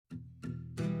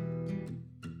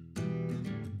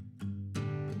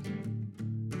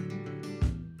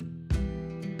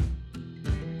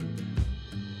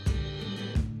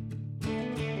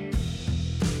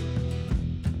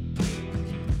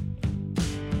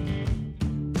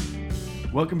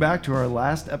Welcome back to our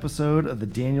last episode of the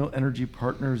Daniel Energy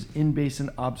Partners In-Basin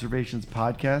Observations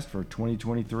podcast for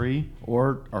 2023,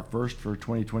 or our first for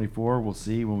 2024. We'll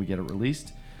see when we get it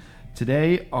released.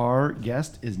 Today, our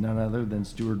guest is none other than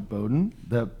Stuart Bodden,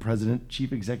 the President,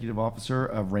 Chief Executive Officer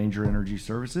of Ranger Energy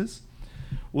Services.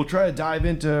 We'll try to dive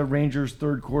into Ranger's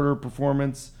third quarter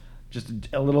performance, just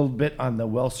a little bit on the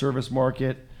well service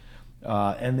market,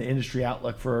 and the industry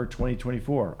outlook for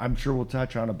 2024. I'm sure we'll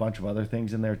touch on a bunch of other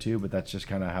things in there too, but that's just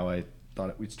kind of how I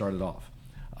thought we'd start it off.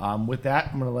 With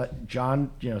that, I'm going to let John,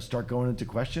 start going into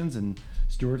questions and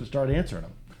Stuart to start answering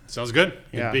them. Sounds good.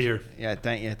 Good to be here.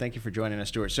 Thank you for joining us,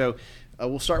 Stuart. So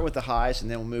we'll start with the highs and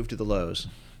then we'll move to the lows,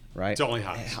 right? It's only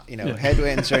highs.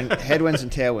 Headwinds and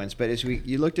tailwinds. But as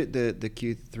you looked at the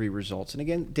Q3 results, and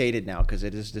again, dated now because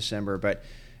it is December, but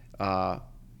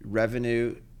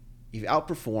revenue, you've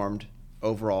outperformed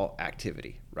overall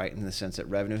activity, right? In the sense that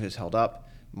revenue has held up,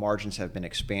 margins have been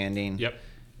expanding. Yep.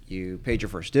 You paid your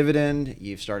first dividend,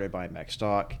 you've started buying back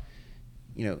stock.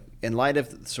 In light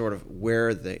of sort of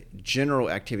where the general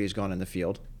activity has gone in the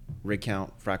field, rig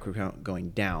count, frac crew count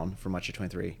going down for much of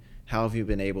 23, how have you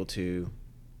been able to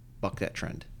buck that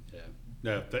trend? Yeah.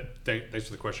 No, thanks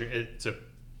for the question.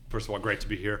 First of all, great to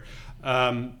be here.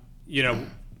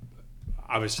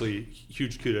 Obviously,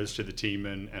 huge kudos to the team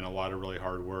and a lot of really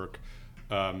hard work.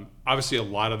 Obviously, a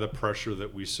lot of the pressure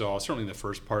that we saw, certainly in the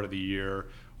first part of the year,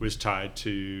 was tied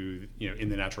to, in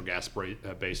the natural gas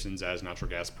basins as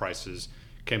natural gas prices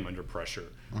came under pressure.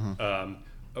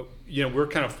 We're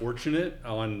kind of fortunate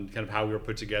on kind of how we were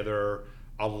put together.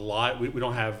 A lot, we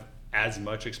don't have as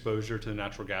much exposure to the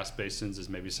natural gas basins as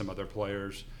maybe some other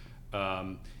players.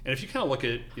 And if you kind of look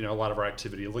at, a lot of our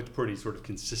activity, it looked pretty sort of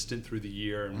consistent through the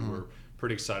year, and we're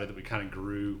pretty excited that we kind of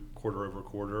grew quarter over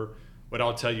quarter. What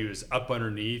I'll tell you is up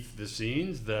underneath the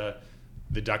scenes, the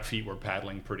duck feet were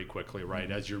paddling pretty quickly,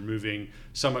 right? As you're moving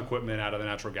some equipment out of the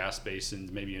natural gas basins,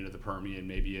 maybe into the Permian,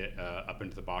 maybe up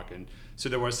into the Basin. So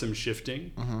there was some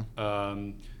shifting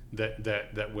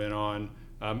that went on.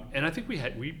 And I think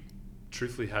we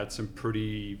truthfully had some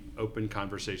pretty open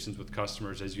conversations with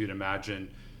customers. As you'd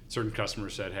imagine, certain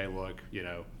customers said, hey, look,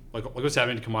 like what's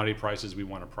happening to commodity prices, we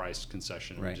want a price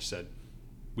concession. And we just said,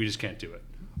 we just can't do it,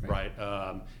 right?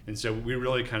 And so we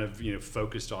really kind of,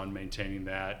 focused on maintaining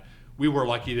that. We were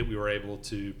lucky that we were able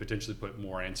to potentially put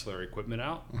more ancillary equipment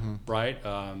out, right?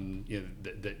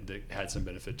 That had some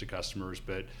benefit to customers.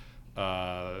 But,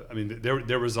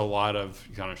 there was a lot of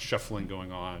kind of shuffling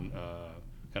going on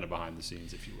kind of behind the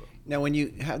scenes, if you will. Now, when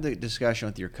you have the discussion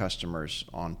with your customers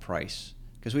on price,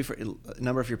 because a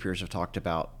number of your peers have talked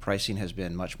about pricing has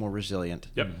been much more resilient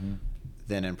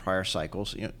than in prior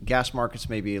cycles. Gas markets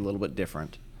may be a little bit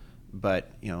different,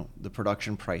 but the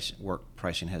production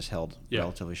pricing has held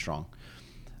relatively strong.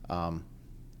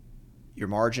 Your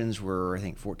margins were, I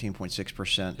think,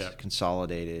 14.6%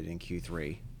 consolidated in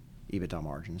Q3, EBITDA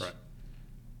margins,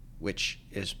 which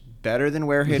is better than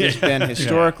where it has been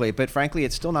historically, but frankly,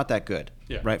 it's still not that good,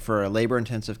 right, for a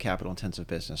labor-intensive, capital-intensive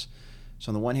business. So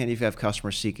on the one hand, you have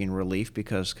customers seeking relief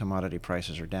because commodity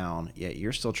prices are down, yet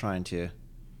you're still trying to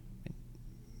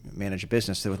manage a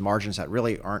business with margins that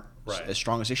really aren't as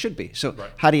strong as they should be. So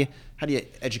how do you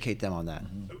educate them on that?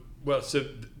 Well, so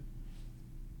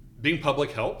being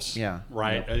public helps,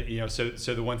 right? Yep.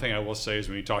 So the one thing I will say is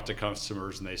when you talk to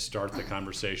customers and they start the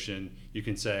conversation, you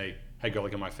can say, hey, go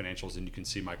look at my financials and you can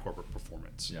see my corporate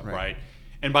performance, right?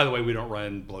 And by the way, we don't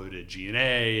run bloated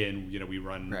G&A, and we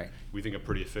run, we think, a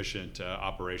pretty efficient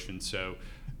operation. So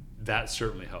that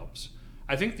certainly helps.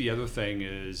 I think the other thing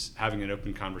is having an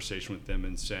open conversation with them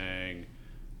and saying,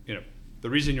 the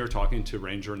reason you're talking to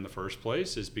Ranger in the first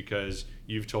place is because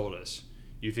you've told us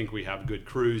you think we have good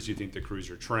crews, you think the crews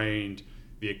are trained,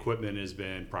 the equipment has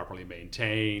been properly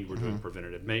maintained, we're doing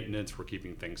preventative maintenance, we're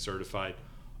keeping things certified.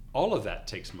 All of that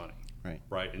takes money.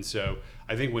 Right. And so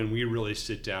I think when we really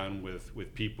sit down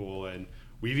with people, and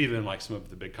we've even, like some of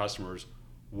the big customers,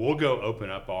 we'll go open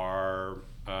up our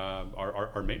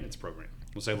maintenance program.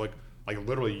 We'll say, look, like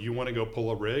literally, you want to go pull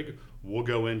a rig, we'll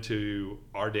go into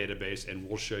our database and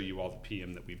we'll show you all the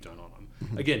PM that we've done on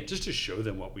them. Again, just to show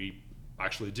them what we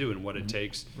actually do and what it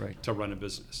takes to run a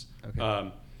business.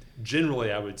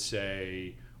 Generally, I would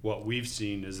say what we've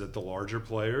seen is that the larger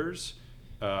players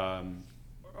kind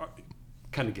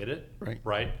of get it,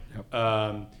 right?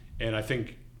 Yep. And I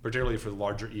think particularly for the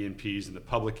larger E&Ps and the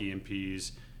public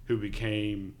E&Ps who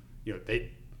became,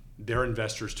 their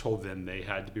investors told them they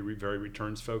had to be very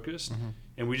returns focused.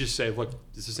 And we just say, look,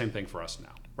 it's the same thing for us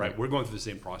now, right? We're going through the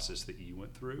same process that you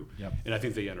went through. And I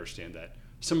think they understand that.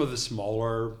 Some of the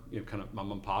smaller, kind of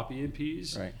mom and pop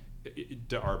E&Ps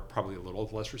are probably a little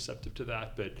less receptive to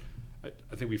that. But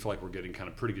I think we feel like we're getting kind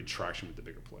of pretty good traction with the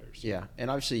bigger players. Yeah, and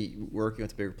obviously working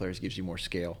with the bigger players gives you more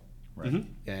scale. Right.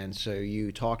 Mm-hmm. And so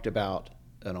you talked about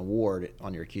an award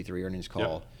on your Q3 earnings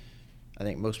call. Yep. I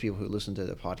think most people who listen to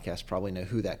the podcast probably know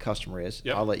who that customer is.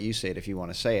 Yep. I'll let you say it if you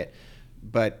want to say it.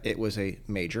 But it was a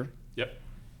major. Yep.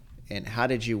 And how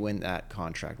did you win that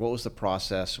contract? What was the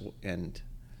process? And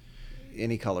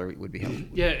any color would be helpful.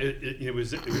 Yeah, it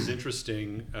was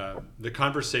interesting. The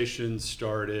conversation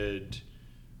started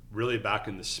really back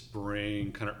in the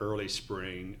spring, kind of early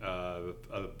spring of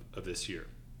this year.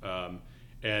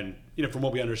 And from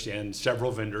what we understand,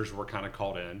 several vendors were kind of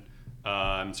called in,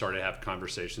 started to have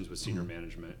conversations with senior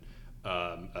management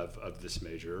of this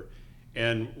major.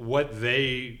 And what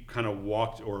they kind of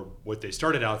what they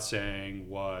started out saying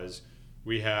was,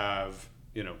 we have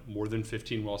more than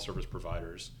 15 well service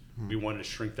providers. We want to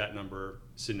shrink that number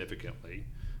significantly.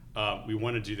 We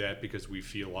want to do that because we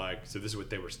feel like, so this is what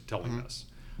they were telling us,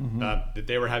 that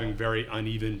they were having very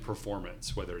uneven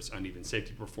performance, whether it's uneven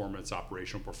safety performance,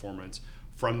 operational performance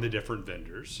from the different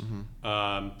vendors.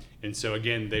 And so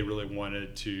again, they really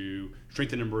wanted to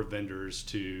shrink the number of vendors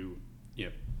to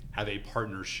have a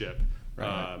partnership.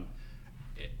 Right.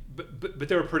 But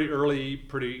they were pretty early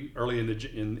in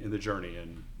the journey,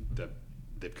 and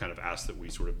they've kind of asked that we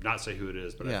sort of not say who it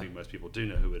is, but I think most people do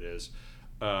know who it is.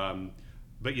 But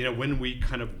when we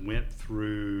kind of went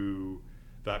through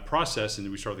that process and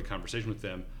we started the conversation with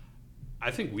them,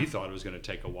 I think we thought it was going to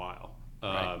take a while.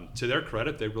 Right. To their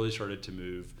credit, they really started to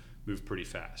move pretty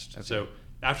fast. Okay. So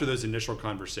after those initial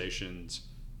conversations,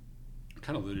 I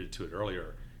kind of alluded to it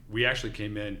earlier, we actually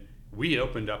came in, we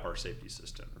opened up our safety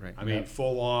system. Right. I mean,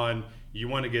 full on, you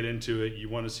want to get into it, you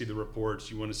want to see the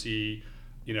reports, you want to see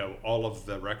all of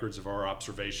the records of our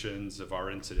observations, of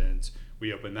our incidents.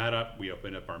 We open that up. We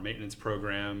open up our maintenance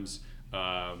programs.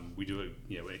 We do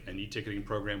an e-ticketing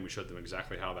program. We showed them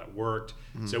exactly how that worked.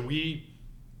 So we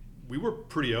were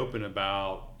pretty open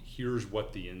about, here's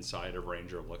what the inside of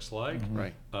Ranger looks like.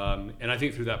 Right. And I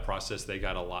think through that process, they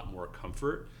got a lot more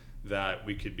comfort that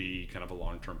we could be kind of a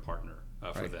long-term partner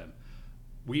for Right. them.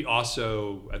 We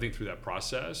also, I think through that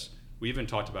process, we even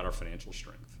talked about our financial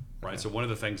strength. Right. So one of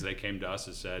the things they came to us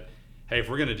and said, hey, if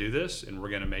we're going to do this and we're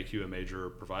going to make you a major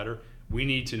provider, we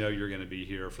need to know you're going to be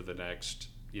here for the next,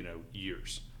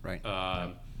 years. Right.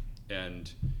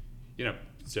 And,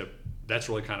 so that's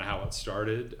really kind of how it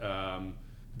started.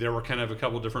 There were kind of a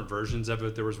couple different versions of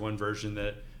it. There was one version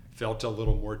that felt a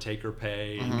little more take or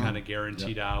pay and kind of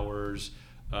guaranteed hours.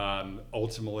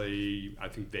 Ultimately, I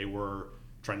think they were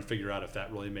trying to figure out if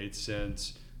that really made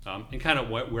sense. And kind of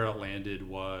where it landed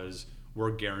was,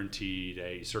 we're guaranteed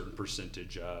a certain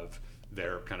percentage of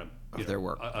their kind of their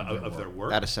work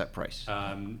at a set price.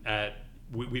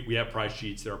 We have price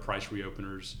sheets. There are price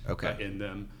reopeners in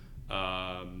them.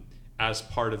 As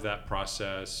part of that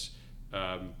process,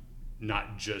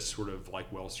 not just sort of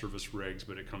like well service rigs,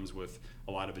 but it comes with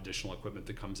a lot of additional equipment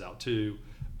that comes out too.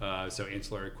 So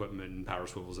ancillary equipment and power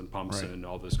swivels and pumps and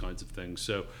all those kinds of things.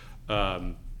 So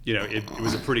it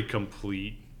was a pretty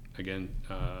complete, again,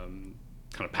 kind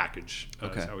of package.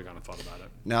 Is how we kind of thought about it.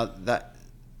 Now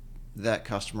that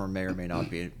customer may or may not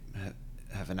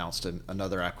have announced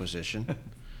another acquisition.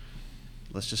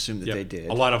 Let's just assume that they did.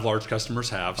 A lot of large customers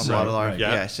have.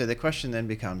 Yeah. So the question then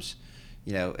becomes,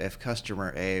 if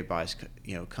customer A buys,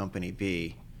 company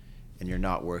B, and you're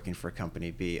not working for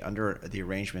company B, under the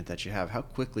arrangement that you have, how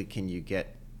quickly can you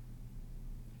get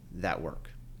that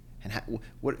work? And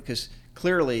because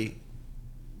clearly,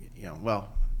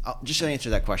 I'll just answer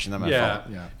that question. Then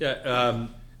Yeah.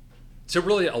 So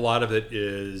really, a lot of it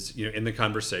is in the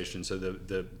conversation. So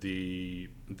the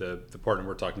partner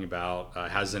we're talking about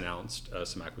has announced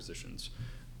some acquisitions.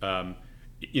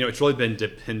 It's really been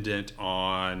dependent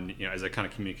on as they kind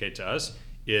of communicate to us,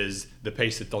 is the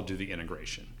pace that they'll do the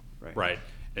integration, right?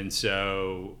 And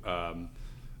so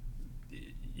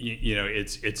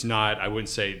it's not. I wouldn't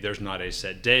say there's not a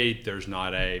set date. There's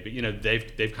not but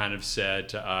they've kind of said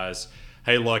to us,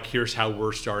 hey, look, here's how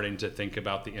we're starting to think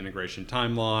about the integration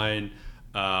timeline.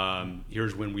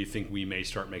 Here's when we think we may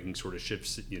start making sort of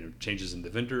shifts, changes in the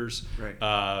vendors. Right.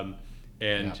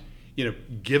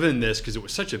 Given this, because it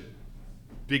was such a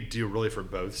big deal really for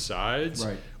both sides,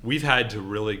 we've had to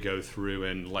really go through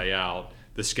and lay out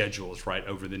the schedules,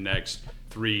 over the next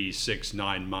 3, 6,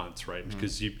 9 months,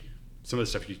 because some of the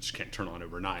stuff you just can't turn on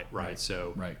overnight,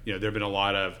 So, there have been a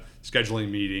lot of scheduling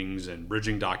meetings and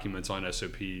bridging documents on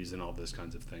SOPs and all those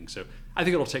kinds of things. So I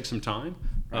think it'll take some time,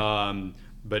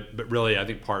 but really I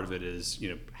think part of it is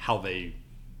how they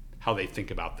think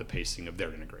about the pacing of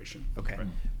their integration. Okay,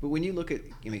 but when you look at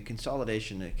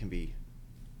consolidation, it can be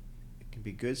can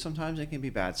be good sometimes, it can be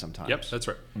bad sometimes. Yep, that's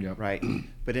right. Yep. Right?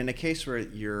 But in a case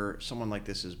where someone like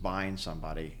this is buying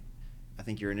somebody, I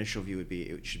think your initial view would be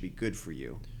it should be good for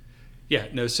you. Yeah,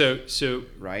 no, so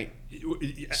right?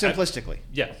 Simplistically.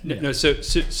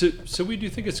 So we do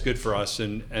think it's good for us,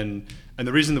 and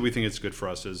the reason that we think it's good for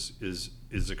us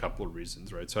is a couple of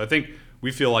reasons, right? So I think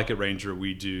we feel like at Ranger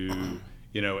we do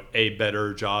a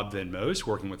better job than most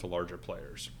working with the larger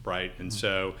players, right? And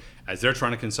so as they're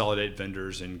trying to consolidate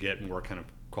vendors and get more kind of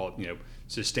call it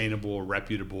sustainable,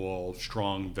 reputable,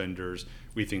 strong vendors,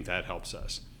 we think that helps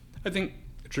us. I think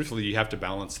truthfully you have to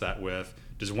balance that with,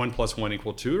 does 1 + 1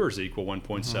 = 2, or does it equal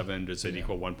 1.7? Does it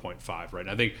equal 1.5? Right?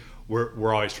 And I think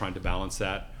we're always trying to balance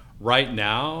that. Right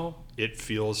now, it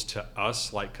feels to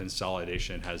us like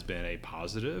consolidation has been a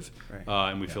positive,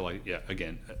 and we feel like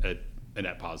again a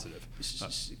net positive.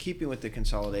 Keeping with the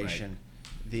consolidation,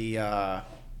 the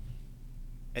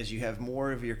as you have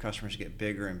more of your customers get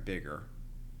bigger and bigger,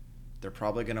 they're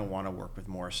probably going to want to work with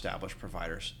more established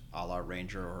providers, a la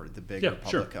Ranger or the bigger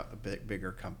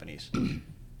bigger companies.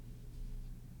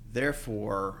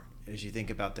 Therefore, as you think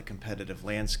about the competitive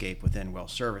landscape within well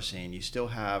servicing, you still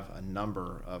have a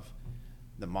number of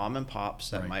the mom and pops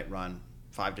that might run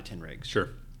 5 to 10 rigs. Sure.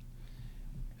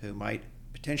 Who might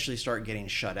potentially start getting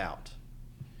shut out.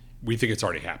 We think it's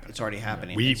already happening. It's already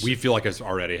happening. We feel like it's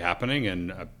already happening,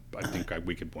 and I think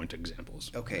we could point to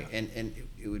examples. Okay, and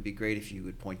it would be great if you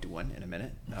would point to one in a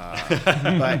minute.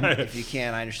 But if you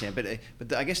can, I understand.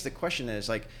 But I guess the question is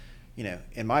like,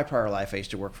 in my prior life, I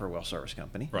used to work for a well service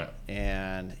company. Right.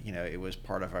 And, it was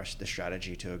part of the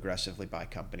strategy to aggressively buy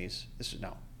companies. This is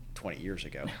now 20 years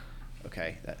ago.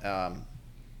 Okay. But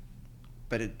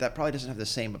that probably doesn't have the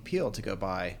same appeal to go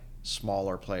buy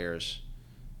smaller players,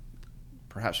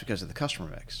 perhaps because of the customer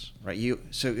mix, right?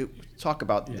 Talk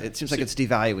about, it seems like it's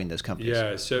devaluing those companies.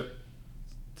 Yeah, so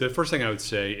the first thing I would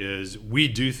say is we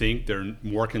do think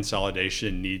more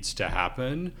consolidation needs to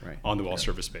happen on the well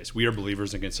service space. We are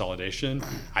believers in consolidation.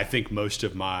 I think most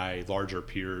of my larger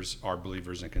peers are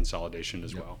believers in consolidation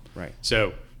as well. Right.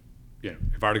 So,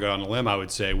 if I were to go on a limb, I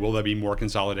would say, will there be more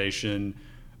consolidation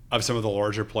of some of the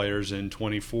larger players in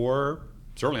 24?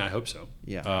 Certainly, I hope so.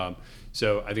 Yeah.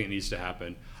 So I think it needs to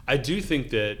happen. I do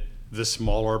think that the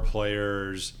smaller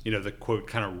players, the quote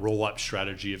kind of roll up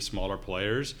strategy of smaller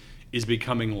players is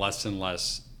becoming less and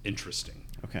less interesting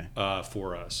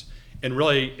for us. And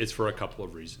really, it's for a couple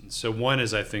of reasons. So one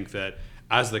is I think that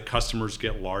as the customers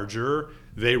get larger,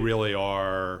 they really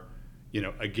are,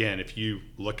 again, if you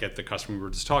look at the customer we were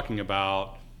just talking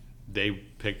about, they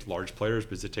picked large players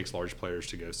because it takes large players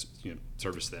to go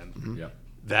service them. Mm-hmm. Yeah.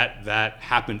 That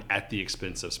happened at the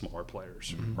expense of smaller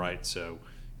players, right? So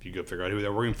if you go figure out who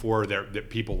they're working for, that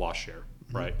people lost share,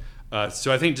 right?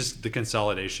 So I think just the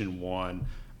consolidation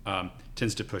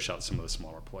tends to push out some of the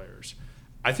smaller players.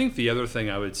 I think the other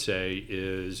thing I would say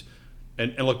is,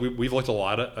 and look, we've looked at a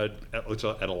lot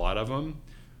of them.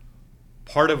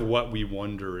 Part of what we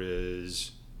wonder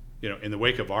is, in the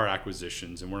wake of our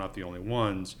acquisitions, and we're not the only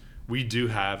ones, we do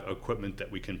have equipment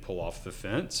that we can pull off the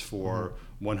fence for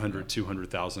 $100,000,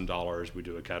 $200,000. We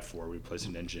do a Cat 4, we replace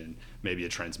an engine, maybe a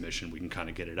transmission. We can kind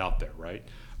of get it out there, right?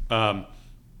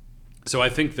 So I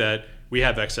think that we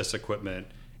have excess equipment,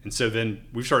 and so then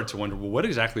we've started to wonder, well, what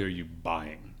exactly are you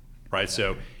buying, right?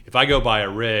 So if I go buy a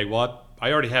rig, well,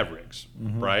 I already have rigs,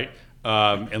 right?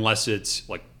 Unless it's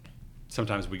like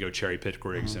sometimes we go cherry pick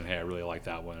rigs, and hey, I really like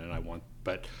that one, and I want.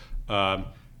 But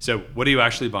so what are you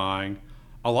actually buying?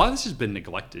 A lot of this has been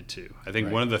neglected too. I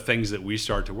think one of the things that we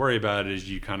start to worry about is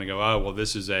you kind of go, oh, well,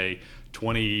 this is a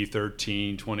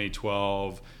 2013,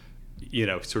 2012,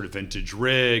 sort of vintage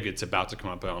rig. It's about to come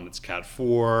up on its Cat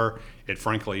 4. It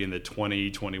frankly in the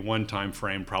 2021 time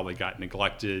frame probably got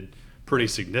neglected pretty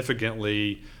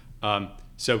significantly.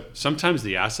 So sometimes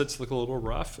the assets look a little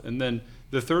rough. And then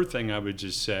the third thing I would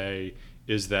just say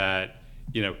is that,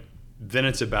 then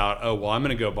it's about, oh, well, I'm going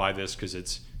to go buy this because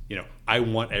it's, I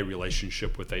want a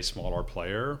relationship with a smaller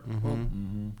player. Well,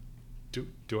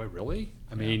 do I really?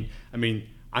 I mean,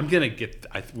 I'm going to get,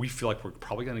 we feel like we're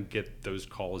probably going to get those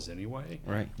calls anyway.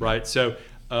 Right. So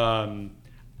I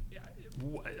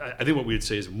think what we would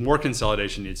say is more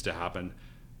consolidation needs to happen.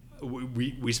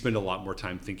 We spend a lot more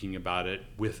time thinking about it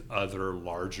with other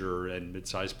larger and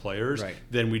mid-sized players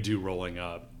than we do rolling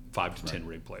up 5 to 10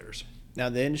 rig players. Now,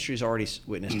 the industry's already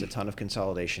witnessed a ton of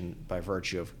consolidation by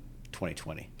virtue of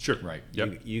 2020. Sure. Right.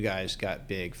 Yep. You guys got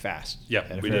big fast. Yeah.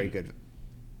 At a very good,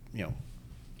 you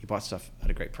bought stuff at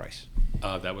a great price.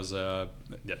 That was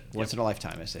once in a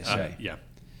lifetime, as they say. Yeah.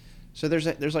 So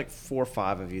there's like 4 or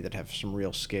 5 of you that have some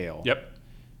real scale. Yep.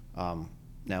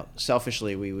 Now,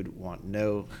 selfishly, we would want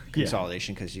no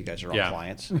consolidation because you guys are all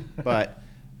clients. But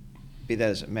be that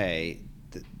as it may,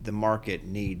 the market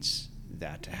needs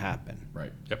that to happen.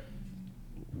 Right. Yep.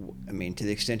 I mean, to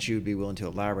the extent you would be willing to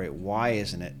elaborate, why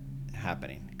isn't it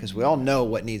happening? Because we all know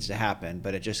what needs to happen,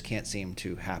 but it just can't seem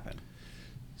to happen.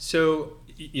 So,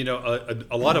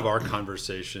 a lot of our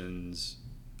conversations,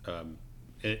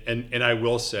 and I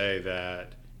will say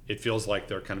that it feels like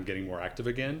they're kind of getting more active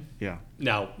again. Yeah.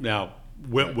 Now,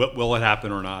 will it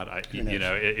happen or not?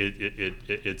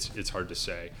 It's hard to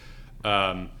say.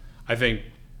 I think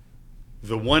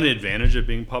the one advantage of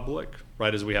being public,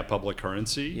 right, is we have public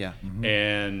currency. Yeah. Mm-hmm.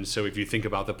 And so if you think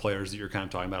about the players that you're kind of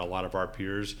talking about, a lot of our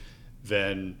peers,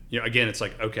 then, again, it's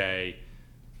like, okay,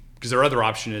 because their other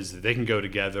option is that they can go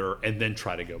together and then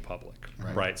try to go public,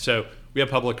 right? So we have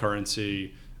public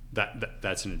currency,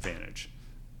 that's an advantage.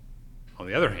 On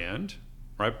the other hand,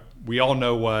 right, we all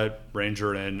know what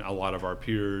Ranger and a lot of our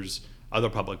peers, other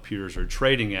public peers, are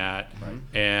trading at,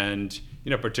 and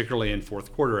particularly in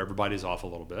fourth quarter, everybody's off a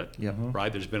little bit,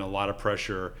 right? There's been a lot of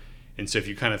pressure, and so if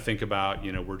you kind of think about,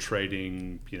 we're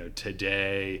trading,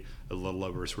 today a little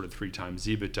over sort of 3 times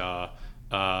EBITDA.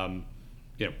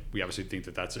 We obviously think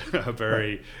that that's a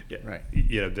very,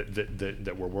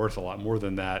 that we're worth a lot more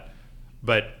than that.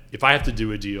 But if I have to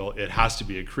do a deal, it has to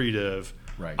be accretive.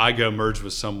 Right. I go merge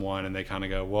with someone and they kind of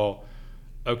go, well,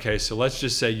 okay, so let's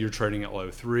just say you're trading at low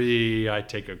 3. I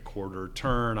take a quarter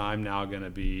turn. I'm now going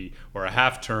to be, or a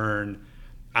half turn,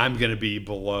 I'm going to be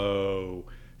below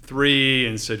 3.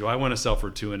 And so do I want to sell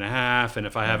for 2.5? And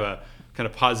if I have a kind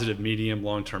of positive medium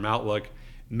long-term outlook,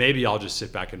 maybe I'll just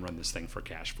sit back and run this thing for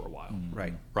cash for a while.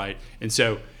 Right. And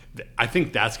so I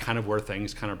think that's kind of where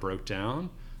things kind of broke down.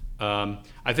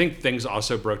 I think things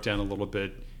also broke down a little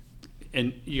bit,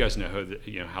 and you guys know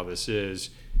how this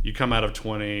is. You come out of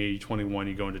 2021,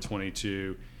 you go into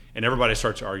 22, and everybody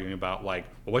starts arguing about, like,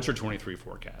 well, what's your 23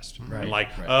 forecast? Right.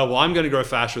 And well, I'm going to grow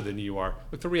faster than you are.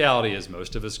 But the reality is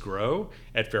most of us grow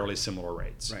at fairly similar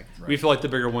rates. Right. We feel like the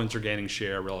bigger ones are gaining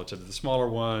share relative to the smaller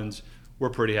ones.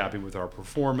 We're pretty happy with our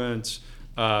performance.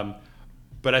 But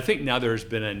I think now there's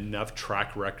been enough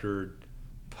track record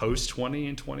post 20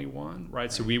 and 21,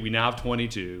 right? So we now have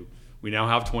 22. We now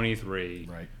have 23.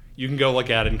 Right. You can go look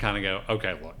at it and kind of go,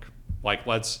 okay, look, like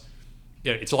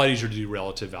it's a lot easier to do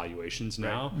relative valuations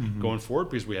now going forward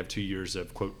because we have 2 years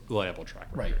of, quote, reliable track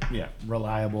record. Right. Yeah.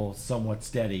 Reliable, somewhat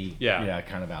steady. Yeah.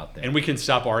 Kind of out there. And we can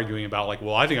stop arguing about, like,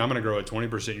 well, I think I'm going to grow at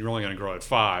 20%. You're only going to grow at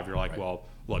 5. You're like, well,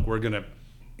 look, we're going to.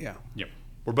 Yeah.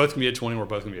 We're both going to be at 20. We're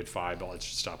both going to be at 5. But let's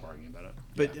just stop arguing about it.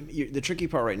 But the tricky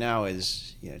part right now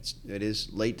is, it is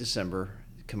late December.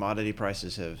 Commodity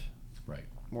prices have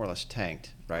more or less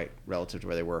tanked, right, relative to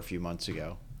where they were a few months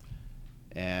ago.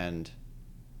 And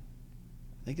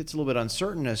I think it's a little bit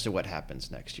uncertain as to what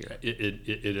happens next year. It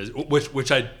is, which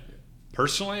I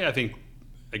personally, I think,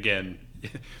 again,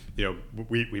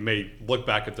 we may look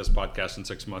back at this podcast in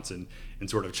 6 months and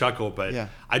sort of chuckle, but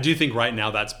I do think right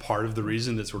now that's part of the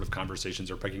reason that sort of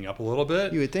conversations are picking up a little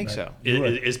bit. You would think so.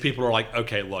 Is people are like,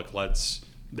 okay, look,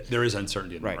 there is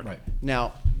uncertainty in the market. Right.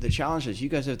 Now, the challenge is you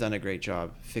guys have done a great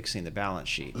job fixing the balance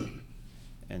sheet.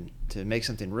 And to make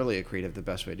something really accretive, the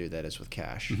best way to do that is with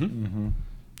cash.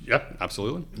 Yep,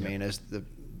 absolutely. I mean, as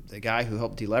the guy who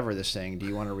helped delever this thing, do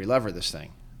you want to relever this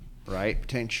thing, right?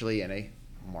 Potentially in a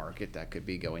market that could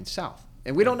be going south.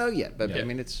 And we don't know yet, but I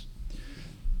mean, it's...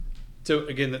 So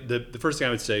again, the first thing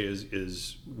I would say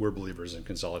is we're believers in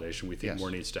consolidation. We think more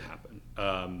needs to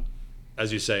happen.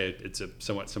 As you say, it's a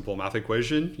somewhat simple math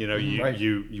equation.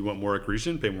 You want more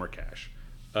accretion, pay more cash.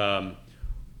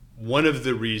 One of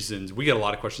the reasons we get a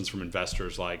lot of questions from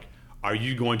investors like, are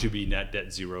you going to be net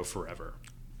debt zero forever?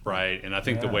 Right. And I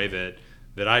think the way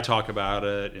that I talk about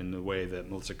it and the way that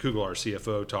Melissa Kugel, our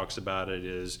CFO, talks about it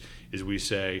is we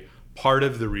say part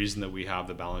of the reason that we have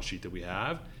the balance sheet that we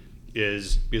have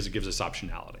is because it gives us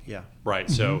optionality. Yeah. Right.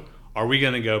 So are we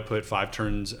going to go put 5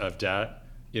 turns of debt,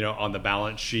 on the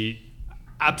balance sheet?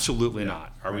 Absolutely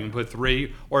not. Are we going to put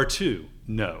 3 or 2?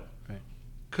 No.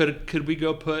 Could we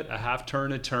go put a half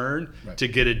turn, a turn to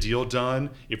get a deal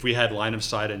done if we had line of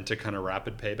sight into kind of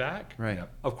rapid payback? Right.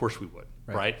 Of course we would.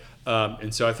 Right.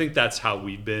 And so I think that's how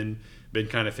we've been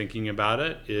kind of thinking about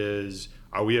it is,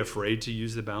 are we afraid to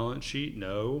use the balance sheet?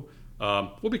 No.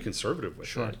 We'll be conservative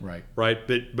with it. Right.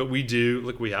 But we do,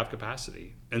 look, we have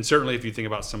capacity. And certainly if you think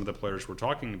about some of the players we're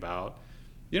talking about,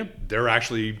 they're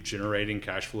actually generating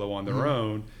cash flow on their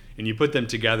own, and you put them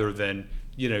together, then,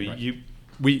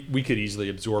 we could easily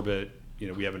absorb it.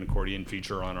 We have an accordion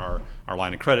feature on our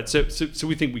line of credit. So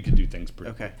we think we could do things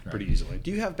pretty easily.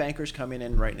 Do you have bankers coming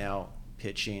in right now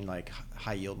pitching like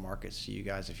high yield markets to you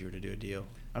guys if you were to do a deal?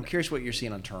 I'm curious what you're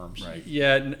seeing on terms. Right.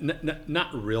 Yeah,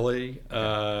 not really.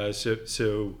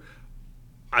 So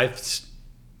I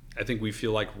think we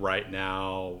feel like right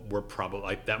now we're probably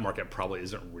like that market probably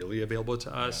isn't really available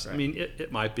to us. Right. I mean,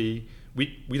 it might be.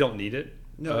 We don't need it.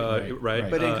 No, right.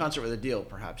 But in concert with a deal,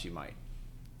 perhaps you might,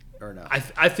 or no.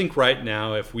 I think right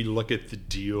now, if we look at the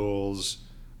deals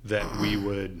that we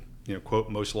would, quote,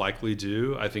 most likely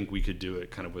do, I think we could do it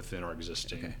kind of within our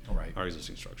existing our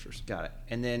existing structures. Got it.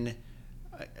 And then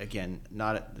again,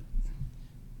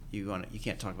 you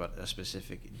can't talk about a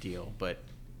specific deal, but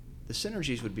the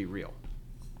synergies would be real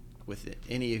with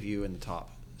any of you in the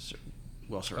top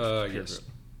well-serviced peer yes, group.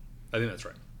 I think that's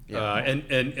right. Yeah.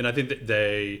 And I think that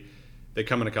they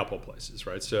come in a couple of places,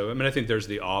 right? So I mean, I think there's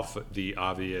the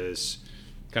obvious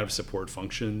kind of support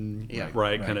function,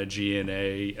 right? Kind of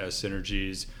G&A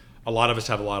synergies. A lot of us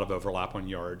have a lot of overlap on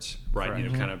yards, right?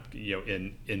 Correct. Kind of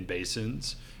in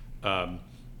basins.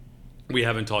 We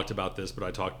haven't talked about this, but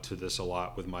I talk to this a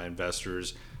lot with my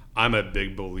investors. I'm a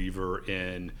big believer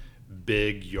in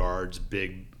big yards,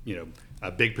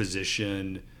 a big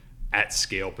position, at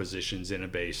scale positions in a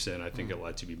basin. I think it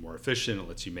lets you be more efficient. It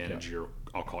lets you manage your,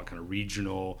 I'll call it kind of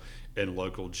regional and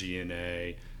local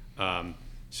G&A.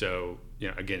 So,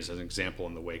 again, as an example,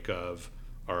 in the wake of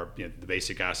our, the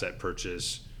basic asset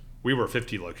purchase, we were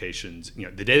 50 locations.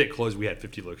 The day that closed, we had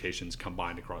 50 locations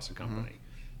combined across the company.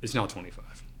 It's now 25.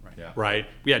 Right. Yeah. Right?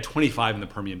 We had 25 in the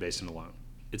Permian Basin alone.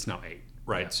 It's now 8.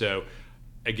 Right? Yeah. So,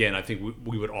 again, I think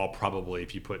we would all probably,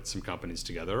 if you put some companies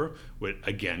together, would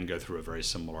again go through a very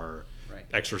similar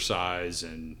exercise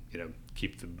and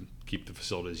keep the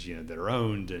facilities that are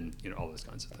owned and all those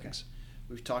kinds of things.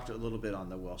 We've talked a little bit on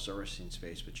the well servicing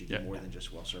space, but you do more than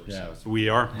just well servicing. Yeah. We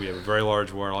have a very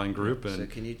large wireline group and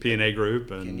P&A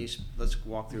group. And let's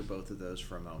walk through both of those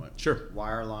for a moment. Sure.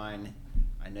 Wireline,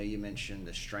 I know you mentioned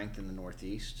the strength in the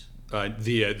Northeast.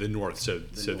 The north, so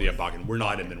the Basin. We're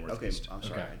not in the Northeast. Okay, I'm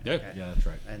sorry. Okay. Yeah, that's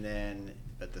right. And then,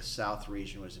 but the South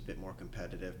region was a bit more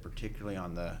competitive, particularly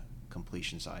on the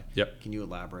completion side. Yep. Can you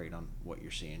elaborate on what you're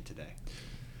seeing today?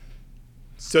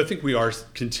 So I think we are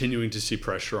continuing to see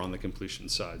pressure on the completion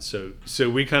side. So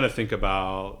we kind of think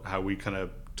about how we kind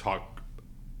of talk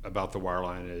about the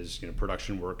wireline as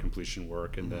production work, completion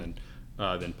work, and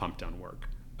then pump down work.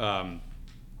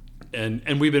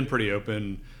 And we've been pretty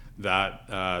open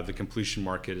that the completion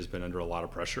market has been under a lot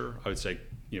of pressure. I would say,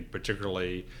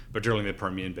 particularly in the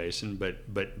Permian Basin, but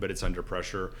it's under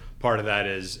pressure. Part of that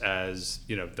is as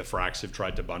the fracs have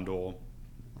tried to bundle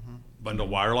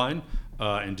wireline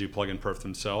and do plug and perf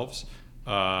themselves.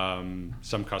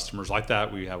 Some customers like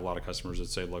that. We have a lot of customers that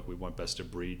say, look, we want best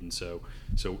of breed, and so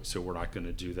we're not going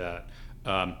to do that.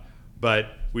 But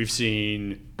we've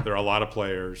seen there are a lot of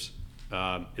players.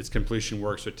 It's completion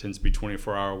work, so it tends to be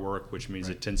 24-hour work, which means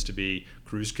it tends to be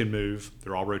crews can move.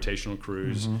 They're all rotational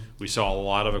crews. We saw a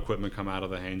lot of equipment come out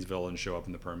of the Haynesville and show up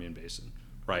in the Permian Basin,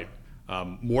 right?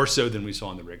 More so than we saw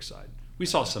on the rig side. We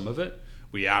saw some of it.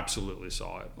 We absolutely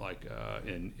saw it, like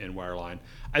in wireline.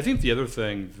 I think the other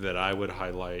thing that I would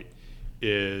highlight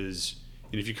is,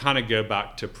 if you kind of go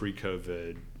back to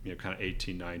pre-COVID, kind of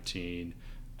 18, 19,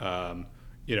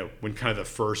 when kind of the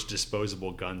first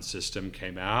disposable gun system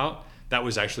came out, that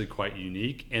was actually quite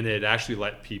unique, and it actually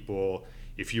let people,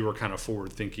 if you were kind of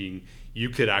forward thinking, you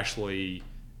could actually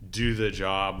do the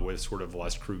job with sort of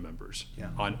less crew members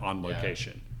on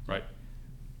location, right?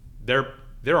 There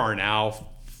are now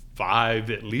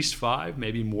at least five,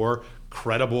 maybe more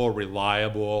credible,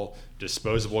 reliable,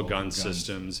 disposable gun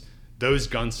systems. Those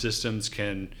gun systems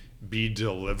can be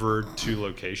delivered to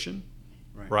location,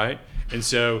 right? And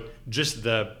so just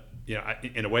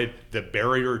in a way, the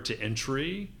barrier to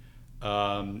entry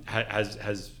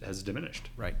has diminished,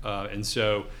 right? And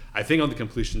so I think on the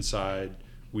completion side,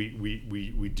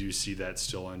 we do see that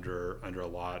still under a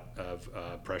lot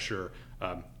of pressure.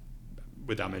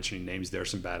 Without mentioning names, there are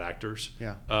some bad actors.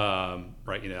 Yeah.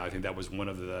 Right. I think that was one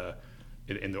of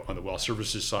on the well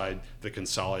services side, the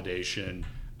consolidation.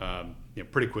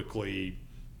 Pretty quickly,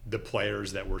 the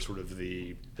players that were sort of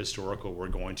the historical were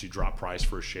going to drop price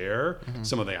for a share.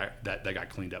 Some of that got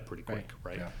cleaned up pretty quick,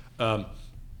 right? Yeah.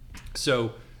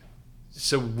 So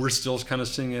we're still kind of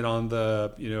seeing it on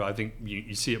the, I think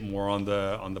you see it more on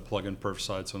the plug and perf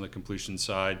side. So on the completion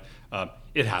side,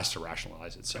 it has to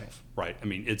rationalize itself, right? I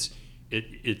mean, it's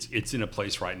in a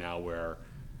place right now where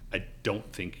I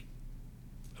don't think,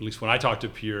 at least when I talk to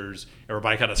peers,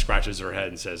 everybody kind of scratches their head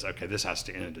and says, okay, this has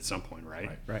to end at some point,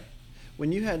 right? Right.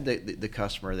 When you had the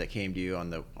customer that came to you on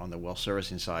the well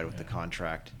servicing side with the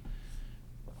contract,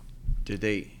 did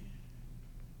they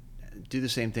do the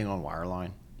same thing on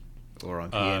wireline or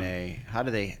on P&A? How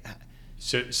do they?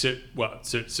 So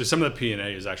some of the P&A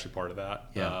is actually part of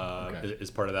that. Is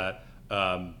part of that.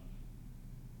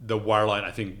 The wireline,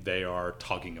 I think they are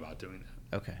talking about doing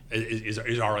that. Okay. Is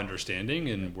our understanding,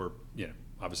 and we're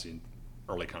obviously in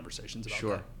early conversations about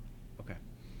that. Okay.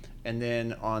 And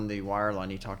then on the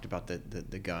wireline, you talked about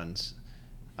the guns.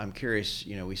 I'm curious.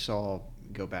 We saw,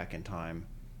 go back in time,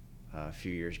 a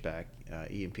few years back,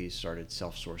 E&Ps started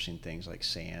self-sourcing things like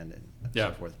sand and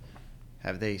so forth.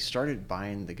 Have they started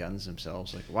buying the guns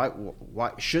themselves? Like,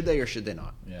 why should they or should they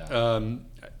not? Yeah.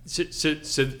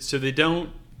 So they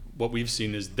don't. What we've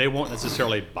seen is they won't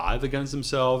necessarily buy the guns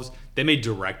themselves. They may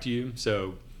direct you.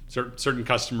 So certain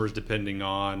customers, depending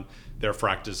on their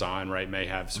frac design, right, may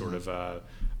have sort of a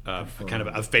kind of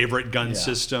a favorite gun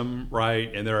system,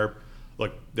 right? And there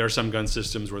are some gun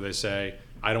systems where they say,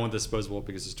 I don't want disposable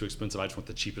because it's too expensive. I just want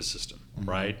the cheapest system,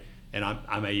 right? And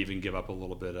I may even give up a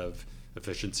little bit of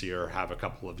efficiency or have a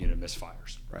couple of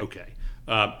misfires. Right. Okay.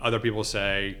 Other people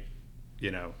say,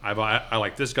 I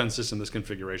like this gun system, this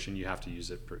configuration. You have to use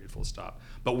it. Period. Full stop.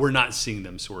 But we're not seeing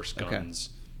them source guns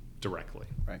directly.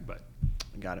 Right. But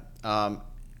got it.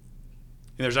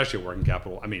 and there's actually a working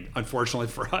capital. I mean, unfortunately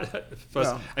for us,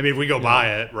 if we go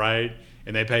buy it, right,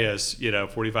 and they pay us,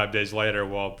 45 days later,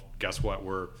 well, guess what?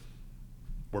 We're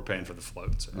paying for the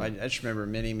float. So. I just remember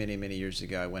many, many, many years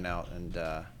ago, I went out and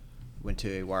went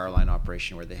to a wireline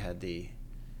operation where they had the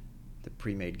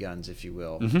pre-made guns, if you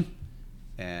will,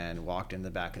 and walked in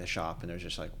the back of the shop, and there's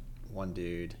just like one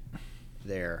dude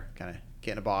there, kind of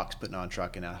getting a box, putting on a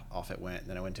truck, and off it went.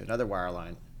 And then I went to another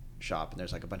wireline shop, and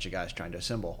there's like a bunch of guys trying to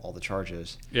assemble all the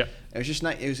charges. Yeah, it was just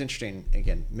it was interesting.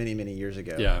 Again, many, many years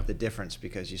ago, the difference,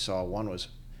 because you saw one was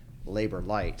labor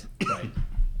light, right,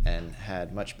 and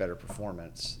had much better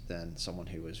performance than someone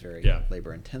who was very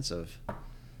labor intensive.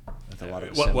 With a lot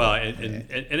of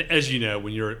and as you know,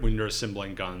 when you're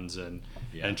assembling guns and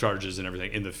charges and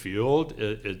everything in the field,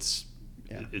 it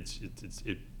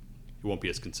won't be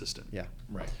as consistent. Yeah.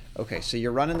 Right. Okay, so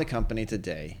you're running the company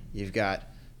today. You've got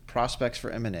prospects for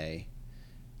M&A.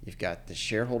 You've got the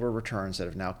shareholder returns that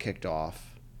have now kicked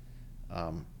off.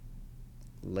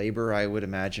 Labor, I would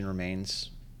imagine,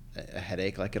 remains a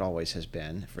headache like it always has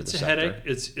been for the sector.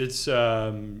 It's a headache.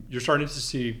 It's you're starting to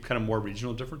see kind of more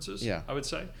regional differences. Yeah. I would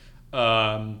say.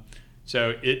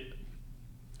 So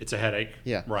it's a headache.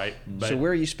 Yeah. Right. But so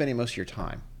where are you spending most of your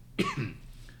time?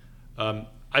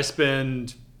 I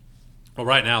spend. Well,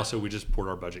 right now, so we just poured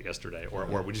our budget yesterday, or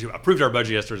we just approved our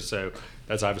budget yesterday. So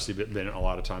that's obviously been a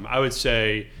lot of time. I would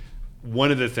say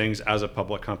one of the things as a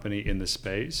public company in the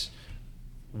space,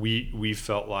 we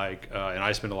felt like, and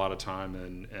I spend a lot of time,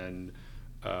 and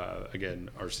again,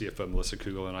 our CFO Melissa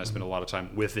Kugel and I spend a lot of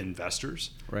time with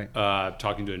investors, right?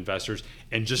 Talking to investors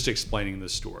and just explaining the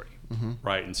story,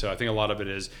 right? And so I think a lot of it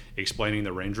is explaining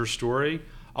the Ranger story.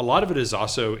 A lot of it is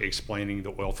also explaining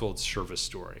the oilfield service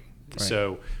story. Right.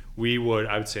 So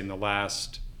I would say in the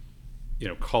last,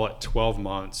 call it 12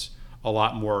 months, a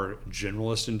lot more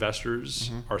generalist investors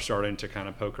are starting to kind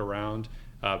of poke around.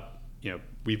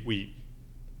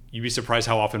 You'd be surprised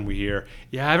how often we hear,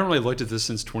 I haven't really looked at this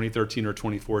since 2013 or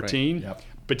 2014,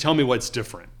 but tell me what's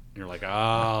different. And you're like,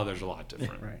 there's a lot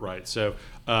different, right? So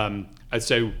I'd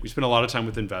say we spend a lot of time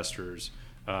with investors.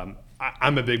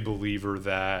 I'm a big believer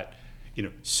that,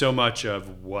 so much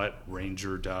of what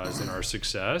Ranger does in our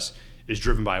success is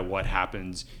driven by what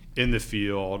happens in the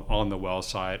field, on the well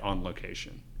site, on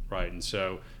location, right? And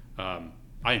so I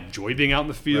enjoy being out in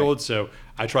the field, so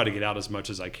I try to get out as much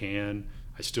as I can.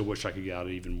 I still wish I could get out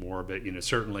even more, but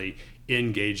certainly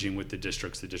engaging with the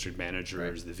districts, the district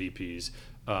managers, the VPs.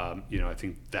 I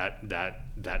think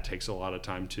that takes a lot of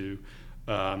time too,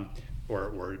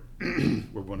 or we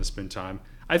want to spend time.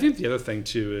 I think the other thing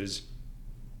too is,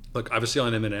 look, obviously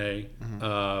on M&A,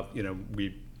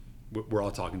 we're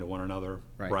all talking to one another,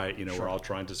 right? We're all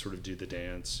trying to sort of do the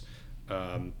dance,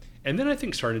 and then I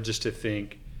think starting just to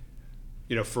think,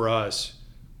 for us.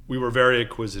 We were very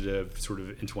acquisitive sort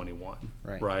of in 21,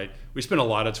 right? We spent a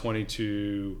lot of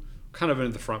 22 kind of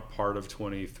in the front part of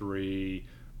 23,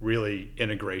 really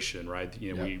integration, right?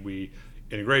 We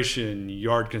integration,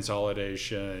 yard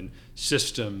consolidation,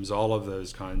 systems, all of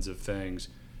those kinds of things.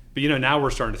 But, now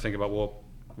we're starting to think about, well,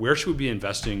 where should we be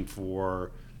investing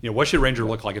for, what should Ranger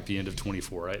look like at the end of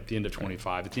 24, right? At the end of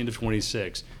 25, at the end of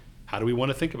 26? How do we want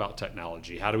to think about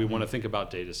technology? How do we want to think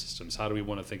about data systems? How do we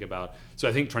want to think about? So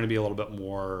I think trying to be a little bit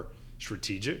more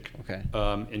strategic in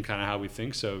kind of how we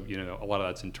think. So a lot of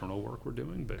that's internal work we're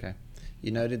doing. But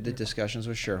you noted the discussions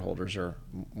with shareholders are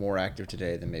more active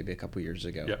today than maybe a couple years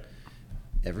ago. Yep.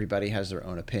 Everybody has their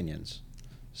own opinions.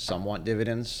 Some want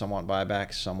dividends, some want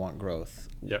buybacks, some want growth.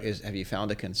 Yep. Have you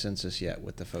found a consensus yet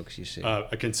with the folks you see?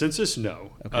 A consensus?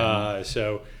 No. Okay.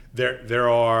 So there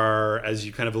are, as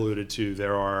you kind of alluded to,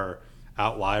 there are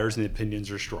outliers and the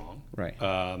opinions are strong. Right.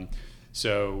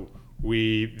 So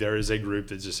there is a group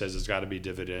that just says it's got to be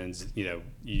dividends. You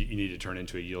need to turn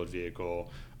into a yield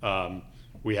vehicle.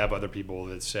 We have other people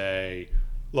that say,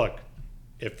 look,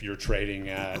 if you're trading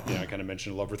at, I kind of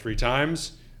mentioned a little over 3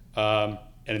 times,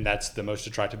 and that's the most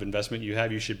attractive investment you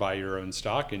have, you should buy your own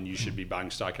stock, and you should be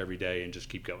buying stock every day and just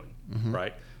keep going,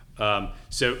 right?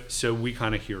 So we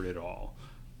kind of hear it all.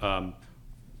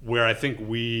 Where I think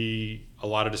a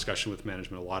lot of discussion with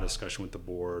management, a lot of discussion with the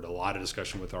board, a lot of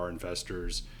discussion with our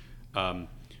investors, a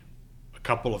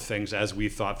couple of things as we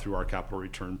thought through our capital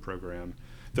return program.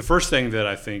 The first thing that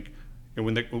I think,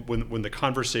 when the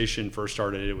conversation first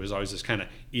started, it was always this kind of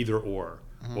either or.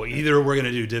 Well, either we're going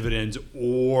to do dividends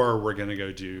or we're going to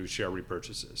go do share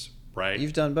repurchases, right?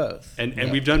 You've done both.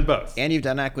 And we've done both. And you've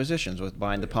done acquisitions with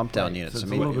buying the pump down units. So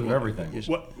it's a little bit of everything.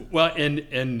 Well,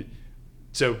 and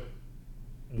so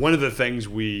one of the things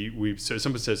so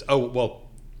someone says, oh, well,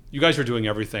 you guys are doing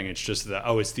everything. It's just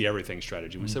it's the everything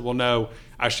strategy. We said, well, no,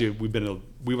 actually,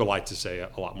 we would like to say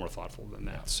a lot more thoughtful than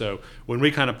that. So when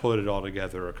we kind of put it all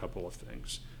together, a couple of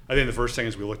things. I think the first thing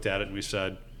is we looked at it and we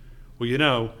said,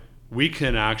 well, we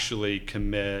can actually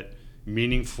commit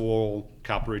meaningful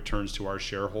capital returns to our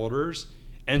shareholders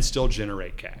and still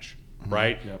generate cash,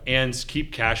 right? Yep. And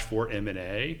keep cash for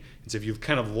M&A. And so if you've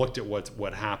kind of looked at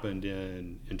what happened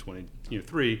in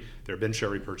 2023, there have been share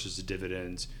repurchases,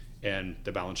 dividends, and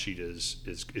the balance sheet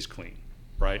is clean,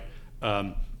 right?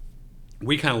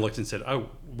 We kind of looked and said,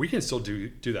 oh, we can still do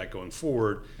that going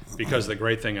forward, because the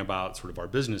great thing about sort of our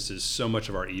business is so much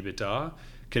of our EBITDA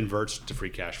converts to free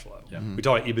cash flow. Yeah. We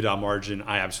talk about EBITDA margin.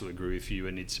 I absolutely agree with you.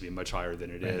 It needs to be much higher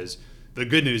than it is. The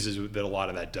good news is that a lot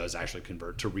of that does actually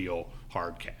convert to real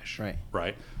hard cash.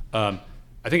 Right. I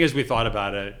think as we thought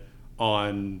about it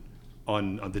on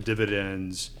the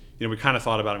dividends, we kind of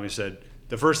thought about it and we said,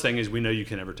 the first thing is we know you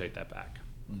can never take that back,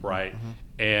 right?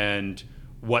 And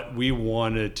what we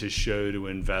wanted to show to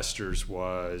investors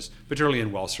was, particularly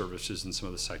in well services and some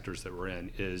of the sectors that we're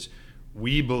in, is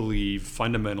we believe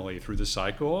fundamentally through the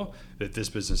cycle that this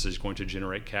business is going to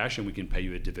generate cash and we can pay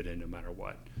you a dividend no matter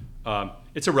what.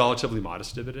 It's a relatively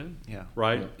modest dividend,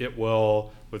 right? Yeah. It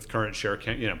will, with current share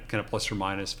count, kind of plus or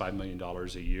minus $5 million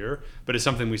a year. But it's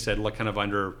something we said, look, kind of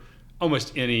under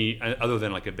almost any, other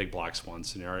than like a big black swan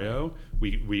scenario,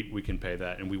 we can pay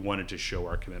that. And we wanted to show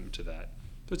our commitment to that.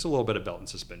 So it's a little bit of belt and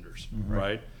suspenders,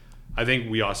 right? I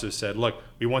think we also said, look,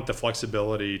 we want the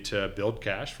flexibility to build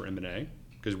cash for M&A,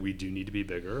 because we do need to be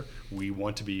bigger. We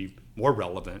want to be more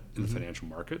relevant in the financial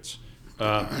markets.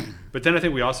 But then I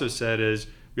think we also said is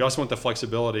we also want the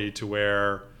flexibility to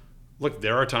where, look,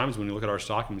 there are times when we look at our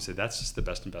stock and we say that's just the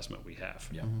best investment we have,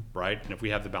 right? And if we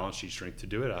have the balance sheet strength to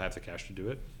do it, I have the cash to do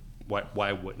it.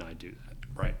 Why wouldn't I do that,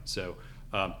 right? So,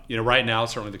 right now,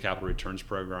 certainly the capital returns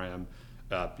program,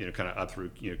 kind of up through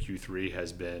Q3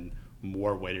 has been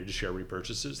more weighted to share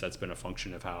repurchases. That's been a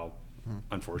function of how,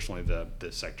 unfortunately,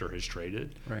 the sector has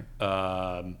traded. Right.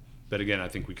 But again, I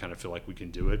think we kind of feel like we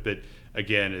can do it. But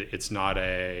again, it's not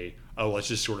let's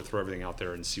just sort of throw everything out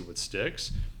there and see what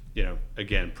sticks.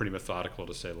 Again, pretty methodical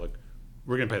to say, look,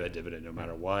 we're going to pay that dividend no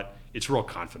matter what. It's real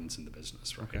confidence in the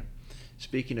business, right? Okay.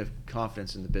 Speaking of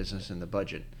confidence in the business and the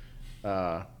budget,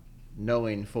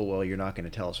 knowing full well you're not going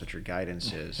to tell us what your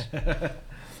guidance is,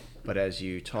 but as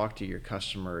you talk to your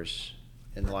customers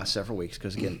in the last several weeks,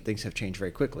 because again, things have changed very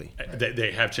quickly.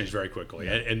 They have changed very quickly,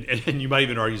 and you might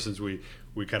even argue since we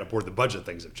kind of poured the budget,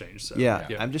 things have changed. So. Yeah,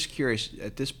 I'm just curious.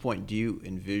 At this point, do you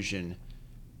envision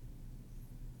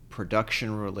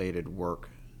production-related work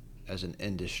as an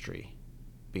industry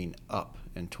being up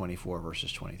in 24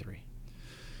 versus 23?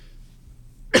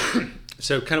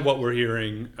 So kind of what we're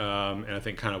hearing, and I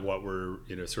think kind of what we're,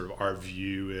 sort of our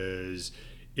view is,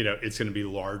 it's going to be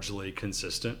largely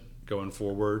consistent going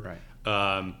forward.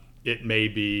 Right. It may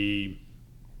be,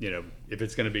 if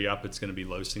it's going to be up, it's going to be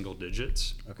low single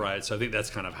digits, right? So I think that's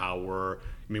kind of how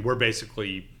we're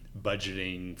basically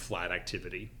budgeting flat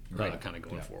activity, kind of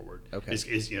going forward. Okay.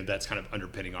 Is that's kind of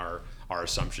underpinning our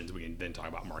assumptions. We can then talk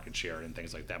about market share and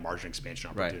things like that, margin expansion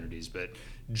opportunities. Right.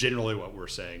 But generally, what we're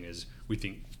saying is we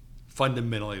think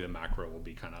fundamentally the macro will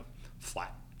be kind of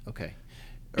flat. Okay.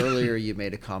 Earlier, you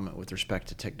made a comment with respect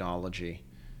to technology.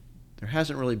 There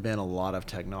hasn't really been a lot of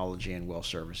technology in well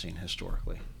servicing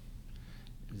historically.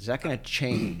 Is that going to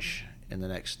change in the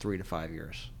next 3 to 5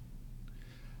 years?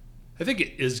 I think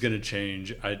it is going to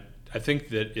change. I I think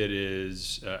that it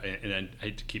is, and I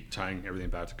hate to keep tying everything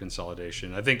back to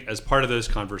consolidation. I think as part of those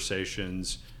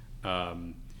conversations,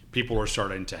 people are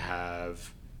starting to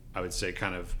have, I would say,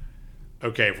 kind of,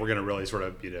 okay, if we're going to really sort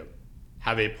of,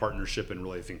 have a partnership and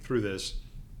really think through this,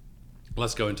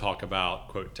 let's go and talk about,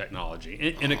 quote,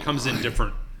 technology. And it comes in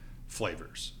different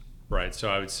flavors, right? So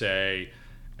I would say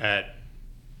at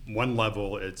one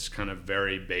level, it's kind of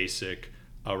very basic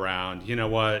around,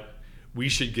 we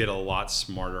should get a lot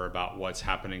smarter about what's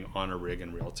happening on a rig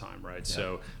in real time, right? Yeah.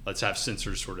 So let's have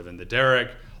sensors sort of in the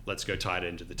derrick. Let's go tie it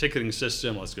into the ticketing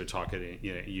system. Let's go talk it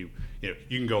in, you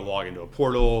can go log into a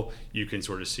portal. You can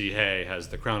sort of see, hey, has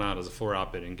the crown out, has the floor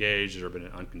out been engaged? Has there been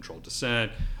an uncontrolled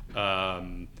descent? How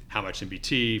much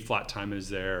MBT, flat time is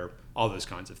there? All those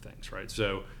kinds of things, right?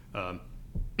 So,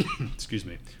 excuse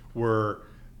me,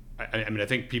 I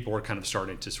think people are kind of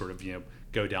starting to sort of,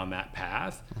 go down that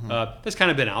path. Mm-hmm. That's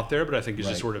kind of been out there, but I think it's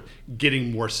just sort of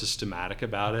getting more systematic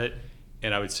about it.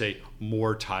 And I would say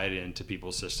more tied into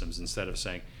people's systems instead of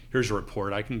saying, here's a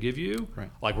report I can give you. Right.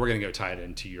 Like we're going to go tie it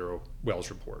into your wells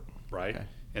report, right? Okay.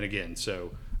 And again,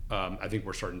 so I think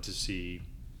we're starting to see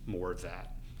more of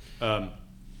that.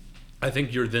 I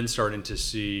think you're then starting to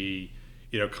see,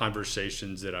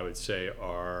 conversations that I would say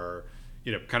are,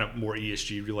 kind of more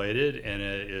ESG related. And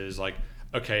it is like,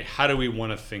 okay, how do we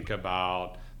want to think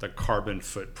about the carbon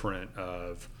footprint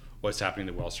of what's happening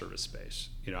in the well service space?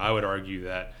 I would argue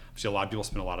that obviously a lot of people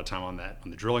spend a lot of time on that, on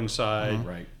the drilling side, mm-hmm.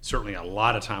 Right. Certainly a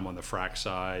lot of time on the frac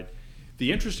side.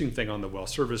 The interesting thing on the well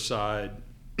service side,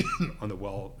 on the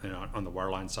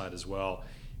wireline side as well,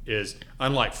 is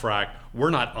unlike frac, we're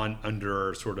not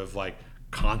under sort of like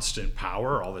constant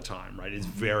power all the time, right? It's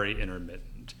very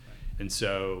intermittent. And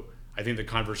so I think the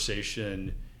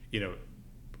conversation,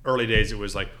 early days it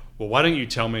was like, well, why don't you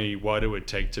tell me what it would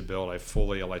take to build a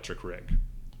fully electric rig?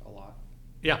 A lot.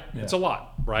 Yeah. It's a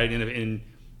lot, right? And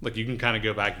look, you can kind of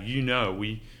go back,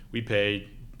 we paid,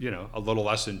 a little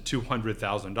less than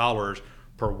 $200,000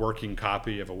 per working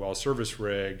copy of a well service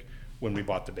rig when we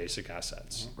bought the basic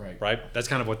assets, right? That's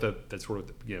kind of what that's sort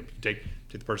of, take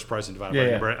the purchase price and divide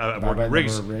it by the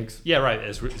rigs. Yeah, right,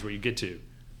 is what you get to.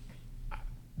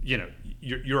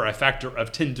 You're a factor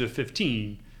of 10 to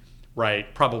 15,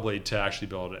 right, probably to actually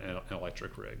build an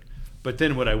electric rig. But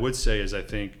then what I would say is I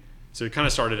think, so it kind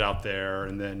of started out there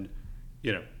and then,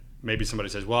 maybe somebody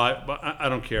says, well, I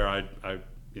don't care.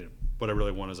 What I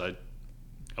really want is I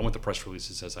want the press release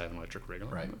that says I have an electric rig.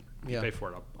 Right. Pay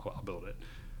for it. I'll build it.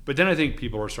 But then I think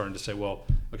people are starting to say, well,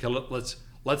 okay,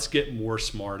 let's get more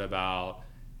smart about,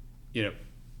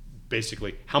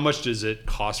 basically how much does it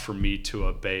cost for me to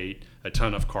abate a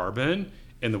ton of carbon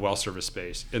in the well service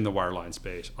space, in the wireline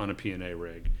space, on a P&A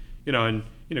rig, and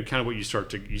kind of what you start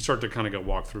to kind of go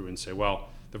walk through and say, well,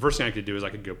 the first thing I could do is I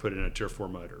could go put in a Tier 4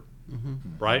 motor, mm-hmm.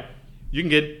 right? You can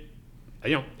get,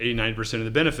 80-90% of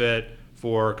the benefit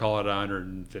for, call it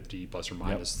 $150 plus or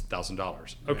minus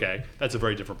 $1,000. Okay, right. That's a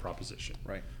very different proposition,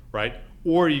 right?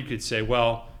 Or you could say,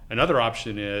 well, another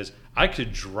option is I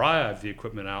could drive the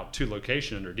equipment out to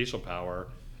location under diesel power,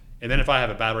 and then if I have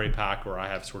a battery pack or I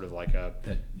have sort of like a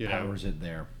that powers it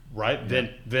there, right? Yeah.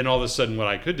 Then all of a sudden what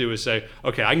I could do is say,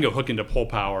 okay, I can go hook into pole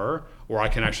power, or I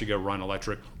can actually go run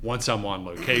electric once I'm on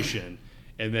location,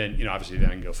 and then obviously then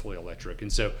I can go fully electric.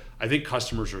 And so I think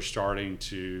customers are starting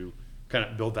to kind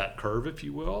of build that curve, if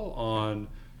you will, on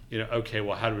okay,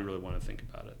 well, how do we really want to think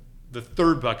about it? The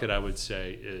third bucket I would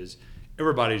say is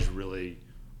everybody's really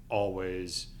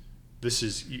always, this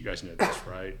is, you guys know this,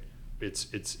 right?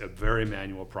 It's a very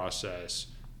manual process.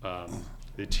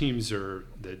 The teams are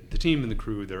the team and the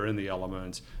crew, they're in the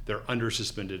elements, they're under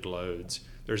suspended loads.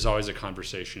 There's always a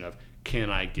conversation of,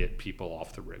 can I get people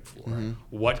off the rig floor? Mm-hmm.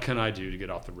 What can I do to get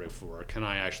off the rig floor? Can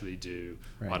I actually do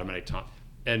automatic time?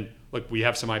 And look, we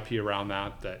have some IP around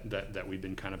that we've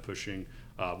been kind of pushing.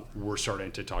 We're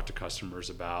starting to talk to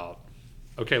customers about,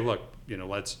 okay, look,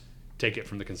 let's take it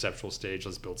from the conceptual stage,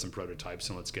 let's build some prototypes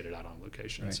and let's get it out on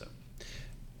location. Right. So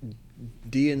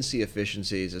DNC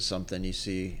efficiencies is something you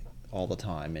see all the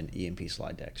time in E&P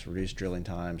slide decks. Reduced drilling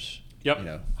times,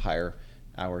 higher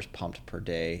hours pumped per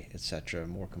day, etc.,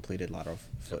 more completed lateral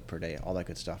foot per day, all that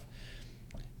good stuff.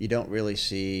 You don't really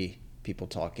see people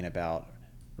talking about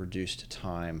reduced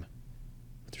time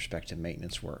with respect to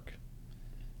maintenance work,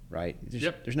 right?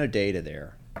 There's no data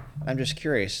there. I'm just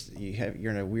curious,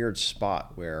 you're in a weird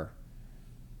spot where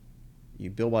you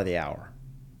bill by the hour.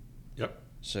 Yep.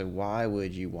 So why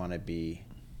would you want to be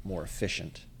more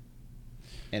efficient?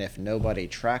 And if nobody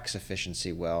tracks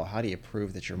efficiency well, how do you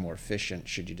prove that you're more efficient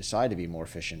should you decide to be more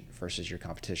efficient versus your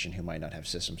competition who might not have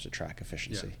systems to track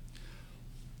efficiency? Yeah.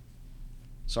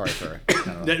 Sorry for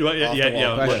kind of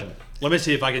question. Let me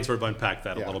see if I can sort of unpack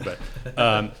that a little bit.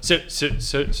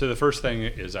 So the first thing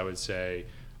is, I would say,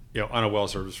 on a well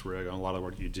service rig, on a lot of the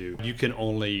work you do, you can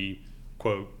only,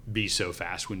 quote, be so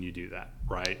fast when you do that,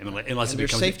 right? I mean, unless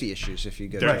there's safety issues if you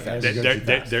go too fast.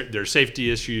 There's safety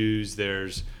issues.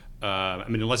 There's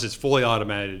unless it's fully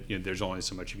automated, there's only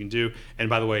so much you can do. And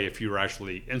by the way, if you're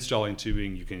actually installing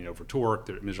tubing, you can over torque.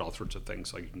 There's all sorts of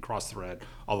things, like you can cross thread,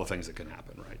 all the things that can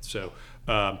happen, right? So,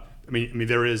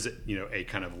 there is a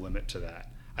kind of limit to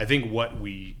that. I think what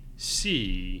we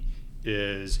see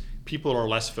is people are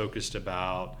less focused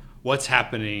about what's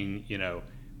happening.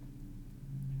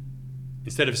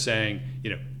 Instead of saying,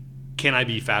 can I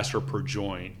be faster per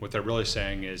joint? What they're really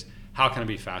saying is, how can I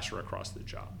be faster across the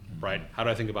job? Right? How do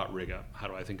I think about rig up? How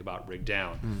do I think about rig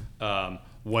down?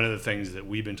 One of the things that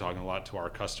we've been talking a lot to our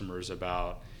customers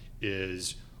about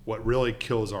is what really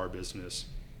kills our business,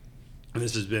 and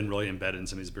this has been really embedded in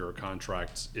some of these bigger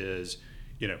contracts, is,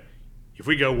 if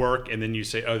we go work and then you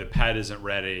say, oh, the pad isn't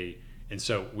ready, and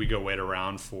so we go wait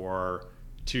around for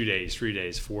 2 days, 3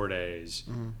 days, 4 days,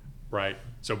 right?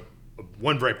 So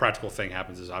one very practical thing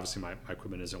happens is, obviously my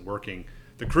equipment isn't working.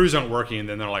 The crews aren't working, and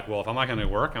then they're like, well, if I'm not going to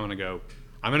work, I'm going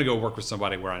to go work with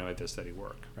somebody where I know it does steady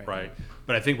work, right?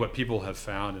 But I think what people have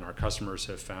found and our customers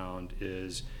have found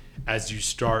is, as you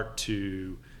start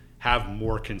to have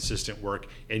more consistent work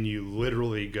and you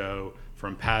literally go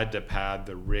from pad to pad,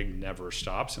 the rig never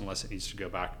stops unless it needs to go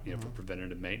back, for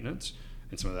preventative maintenance,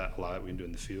 and a lot of that we can do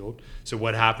in the field. So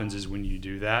what happens is, when you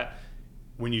do that,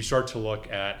 when you start to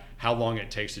look at how long it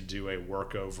takes to do a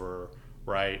workover,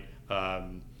 right,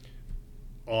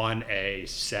 on a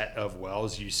set of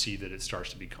wells, you see that it starts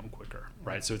to become quicker,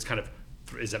 right? So it's kind of,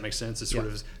 does that make sense? It's sort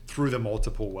of through the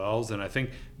multiple wells, and I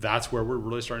think that's where we're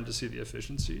really starting to see the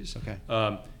efficiencies. Okay.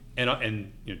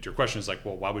 And to your question is like,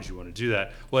 well, why would you want to do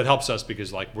that? Well, it helps us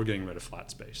because, like, we're getting rid of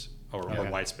flat space or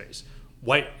white space.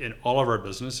 White in all of our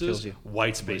businesses,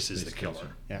 white space is the killer.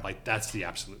 Yeah. Like, that's the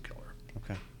absolute killer.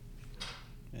 Okay.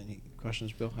 Any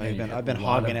questions, Bill? I've been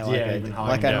hogging it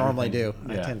like I normally do.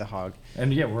 I tend to hog.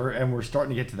 And we're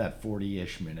starting to get to that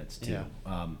 40-ish minutes too.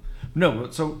 Yeah.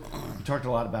 So we talked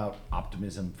a lot about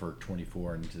optimism for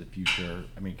 24 and into the future.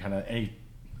 I mean, kind of any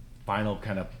final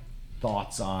kind of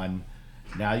thoughts on,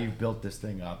 now you've built this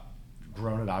thing up,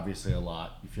 grown it obviously a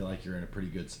lot. You feel like you're in a pretty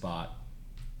good spot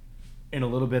in a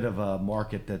little bit of a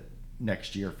market that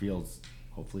next year feels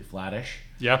hopefully flattish.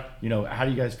 Yeah. How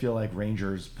do you guys feel like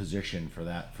Ranger's position for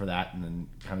that, and then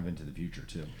kind of into the future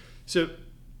too? So,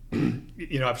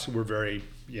 obviously we're very,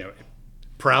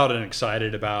 proud and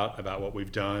excited about what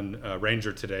we've done.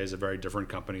 Ranger today is a very different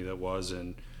company that was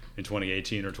in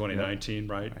 2018 or 2019,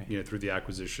 right? Through the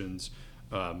acquisitions.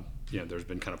 There's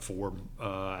been kind of 4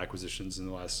 acquisitions in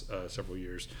the last several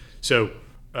years. So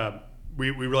we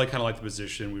really kind of like the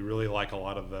position. We really like a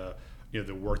lot of the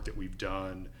the work that we've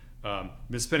done.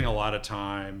 Been spending a lot of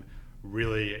time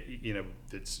really,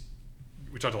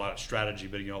 we talked a lot of strategy,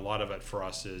 but a lot of it for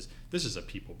us is, this is a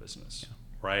people business,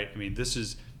 right? I mean, this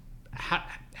is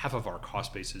half of our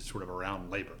cost base is sort of around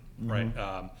labor, right?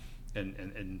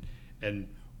 And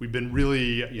we've been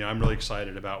really, I'm really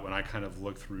excited about when I kind of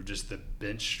look through just the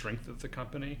bench strength of the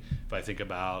company. If I think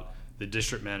about the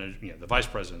district manager, the vice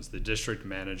presidents, the district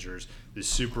managers, the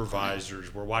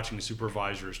supervisors, we're watching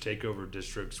supervisors take over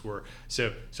districts.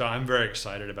 So I'm very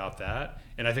excited about that.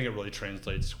 And I think it really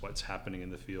translates to what's happening in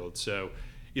the field. So,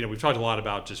 we've talked a lot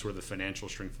about just sort of the financial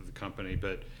strength of the company,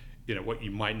 but, what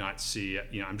you might not see,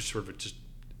 I'm just sort of just,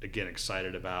 again,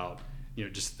 excited about,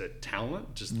 just the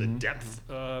talent, just the depth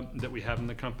that we have in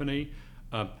the company.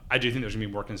 I do think there's going to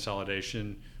be more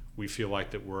consolidation. We feel like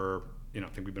that we're, I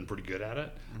think we've been pretty good at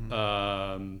it.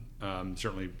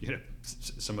 Certainly,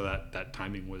 some of that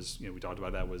timing was, we talked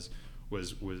about that was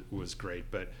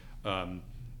great. But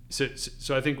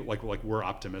so I think like we're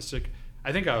optimistic.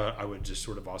 I think I would just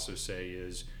sort of also say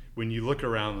is, when you look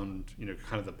around,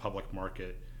 kind of the public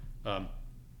market,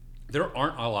 there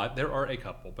aren't a lot. There are a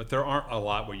couple, but there aren't a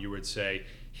lot where you would say,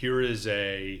 here is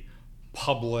a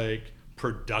public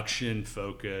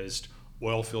production-focused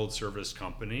oil field service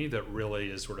company that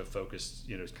really is sort of focused,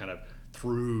 kind of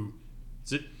through,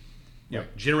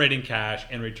 generating cash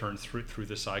and returns through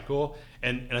the cycle.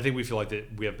 And I think we feel like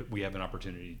that we have an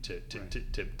opportunity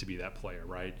to be that player,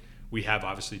 right? We have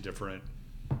obviously different,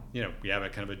 we have a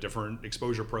kind of a different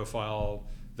exposure profile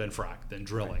than frac, than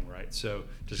drilling, right? So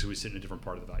just because we sit in a different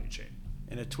part of the value chain.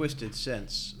 In a twisted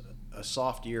sense, a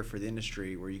soft year for the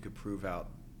industry where you could prove out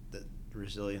the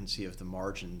resiliency of the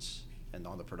margins and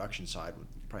on the production side would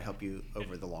probably help you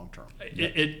over the long term.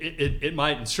 It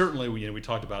might, and certainly we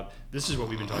talked about, this is what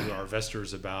we've been talking to our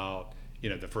investors about,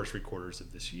 the first 3 quarters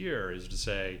of this year is to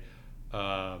say,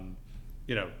 look,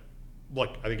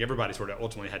 I think everybody sort of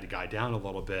ultimately had to guide down a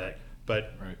little bit,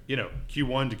 but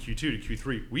Q1 to Q2 to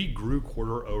Q3, we grew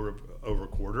quarter over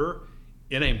quarter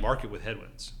in a market with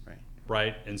headwinds,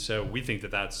 right? And so we think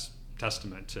that that's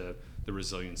testament to the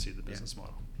resiliency of the business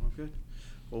model. Well, good.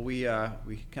 Well, we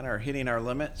kind of are hitting our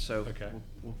limit, so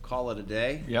we'll call it a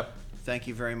day. Yep. Thank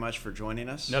you very much for joining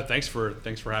us. No, thanks for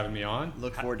having me on.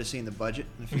 Look forward to seeing the budget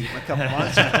in a couple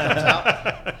months when it comes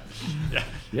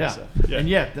out.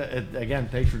 And again,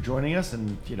 thanks for joining us,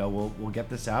 and we'll get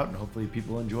this out, and hopefully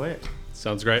people enjoy it.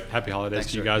 Sounds great. Happy holidays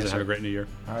to you guys, and have a great new year.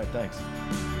 All right, thanks.